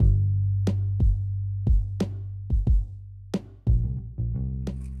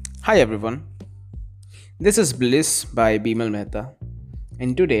Hi everyone, this is Bliss by Bimal Mehta,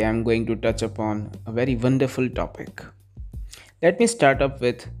 and today I'm going to touch upon a very wonderful topic. Let me start up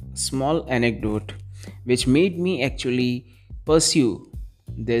with a small anecdote which made me actually pursue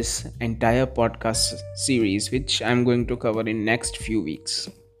this entire podcast series which I'm going to cover in next few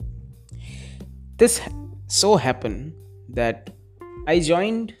weeks. This so happened that I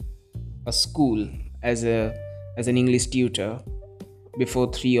joined a school as a as an English tutor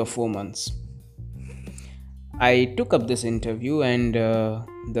before 3 or 4 months. I took up this interview, and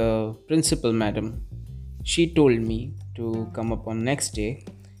the principal madam, she told me to come up on next day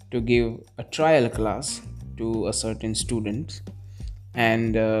to give a trial class to a certain student,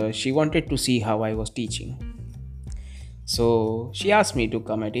 and she wanted to see how I was teaching. So she asked me to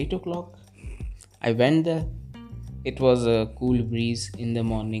come at 8 o'clock. I went there. It was a cool breeze in the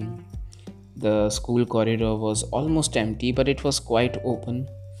morning. The school corridor was almost empty, but it was quite open.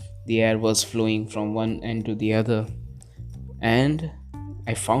 The air was flowing from one end to the other, and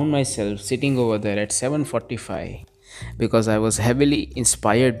I found myself sitting over there at 7:45 because I was heavily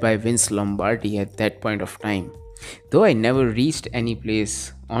inspired by Vince Lombardi at that point of time. Though I never reached any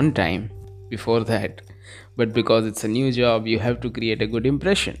place on time before that, but because it's a new job, you have to create a good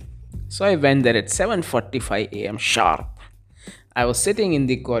impression. So I went there at 7:45 a.m. sharp. I was sitting in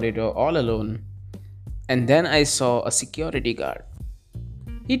the corridor all alone, and then I saw a security guard.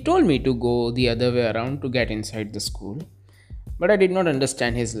 He told me to go the other way around to get inside the school, but I did not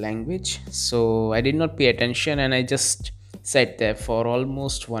understand his language, so I did not pay attention and I just sat there for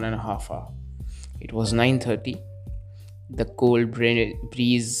almost 1.5 hours. It was 9:30. The cold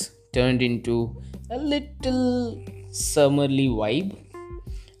breeze turned into a little summerly vibe,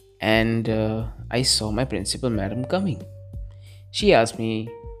 and I saw my principal madam coming. She asked me,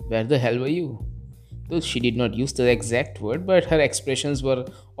 "Where the hell were you?" Though she did not use the exact word, but her expressions were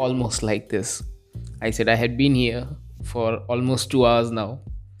almost like this. I said I had been here for almost 2 hours now.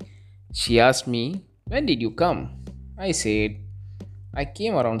 She asked me, "When did you come?" I said, "I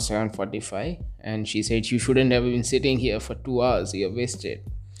came around 7:45." And she said, "You shouldn't have been sitting here for 2 hours, you're wasted."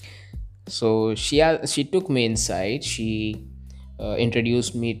 So she took me inside. She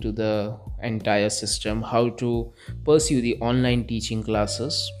introduced me to the entire system, how to pursue the online teaching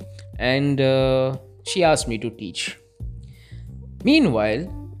classes, and she asked me to teach. Meanwhile,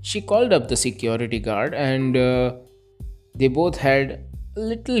 she called up the security guard, and they both had a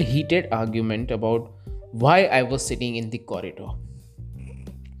little heated argument about why I was sitting in the corridor.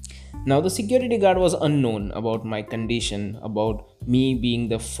 Now, the security guard was unknown about my condition, about me being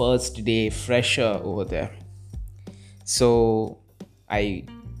the first day fresher over there. So, I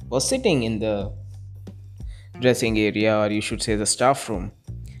was sitting in the dressing area, or you should say the staff room,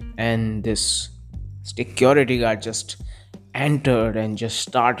 and this security guard just entered and just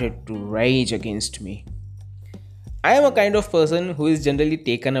started to rage against me. I am a kind of person who is generally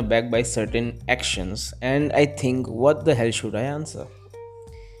taken aback by certain actions, and I think, what the hell should I answer?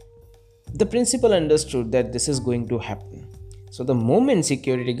 The principal understood that this is going to happen. So the moment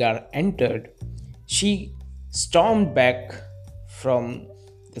security guard entered, she stormed back from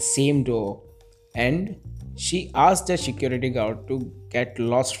the same door, and she asked the security guard to get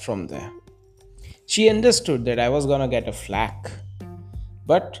lost from there. She understood that I was gonna get a flack,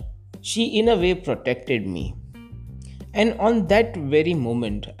 but she in a way protected me. And on that very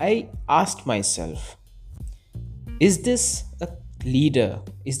moment, I asked myself, is this a leader?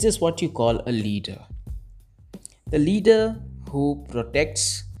 Is this what you call a leader? The leader who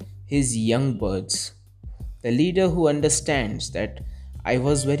protects his young birds, the leader who understands that I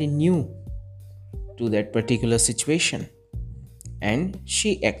was very new to that particular situation, and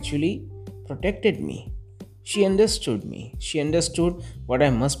she actually protected me. She understood me. She understood what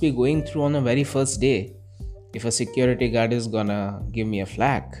I must be going through on the very first day. If a security guard is gonna give me a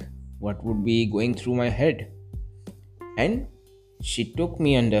flag, what would be going through my head? And she took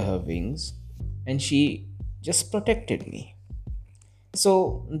me under her wings, and she just protected me.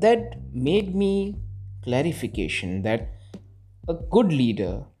 So that made me clarification that a good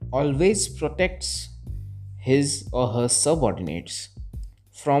leader always protects his or her subordinates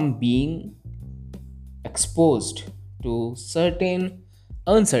from being exposed to certain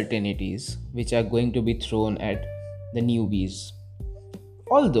uncertainties which are going to be thrown at the newbies.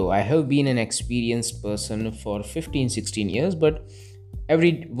 Although I have been an experienced person for 15-16 years, but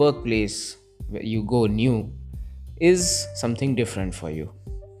every workplace where you go new is something different for you.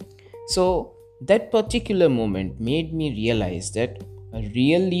 So that particular moment made me realize that a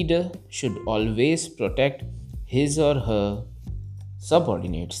real leader should always protect his or her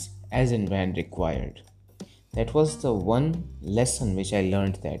subordinates as and when required. That was the one lesson which I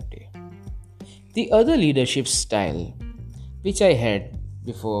learned that day. The other leadership style which I had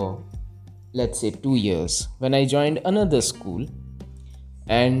before, let's say, 2 years, when I joined another school,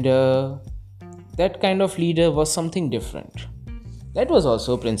 and that kind of leader was something different. That was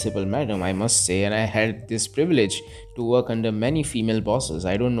also principal madam, I must say, and I had this privilege to work under many female bosses.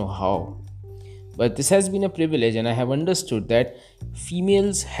 I don't know how, but this has been a privilege, and I have understood that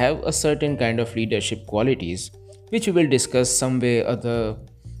females have a certain kind of leadership qualities, which we will discuss some way other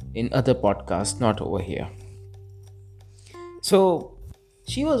in other podcasts, not over here. So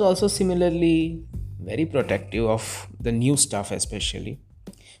she was also similarly very protective of the new staff, especially.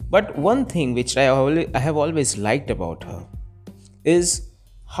 But one thing which I have always liked about her is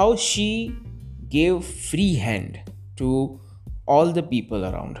how she gave free hand to all the people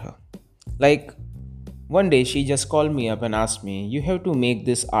around her. Like, one day she just called me up and asked me, "You have to make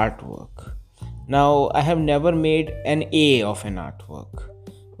this artwork." Now, I have never made an A of an artwork,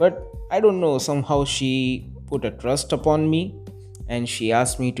 but I don't know, somehow she put a trust upon me and she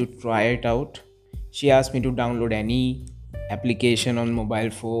asked me to try it out. She asked me to download any application on mobile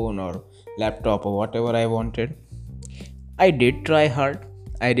phone or laptop or whatever I wanted. I did try hard,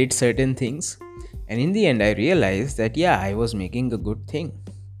 I did certain things, and in the end, I realized that yeah, I was making a good thing.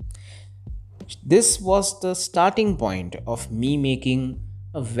 This was the starting point of me making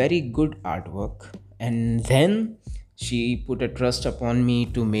a very good artwork, and then she put a trust upon me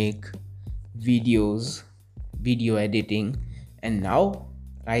to make videos, video editing, and now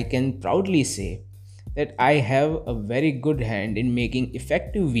I can proudly say that I have a very good hand in making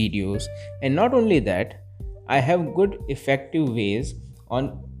effective videos, and not only that, I have good effective ways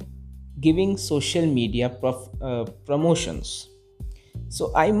on giving social media promotions.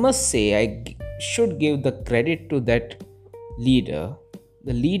 So I must say, should give the credit to that leader,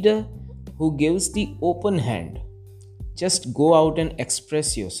 the leader who gives the open hand. Just go out and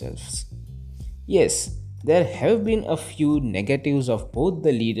express yourselves. Yes, there have been a few negatives of both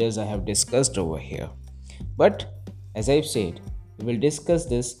the leaders I have discussed over here. But as I've said, we will discuss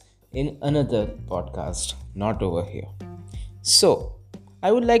this in another podcast, not over here. So,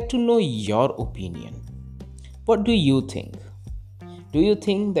 I would like to know your opinion. What do you think? Do you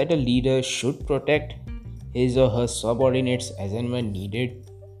think that a leader should protect his or her subordinates as and when needed?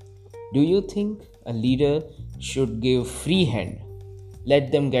 Do you think a leader should give free hand?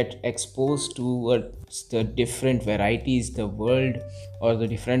 Let them get exposed towards the different varieties the world or the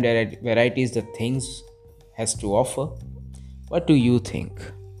different varieties the things has to offer? What do you think?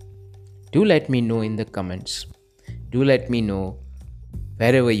 Do let me know in the comments. Do let me know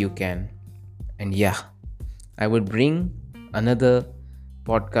wherever you can. And yeah, I would bring another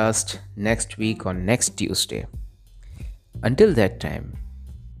podcast next week on next Tuesday. Until that time,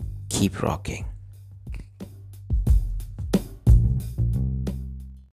 keep rocking.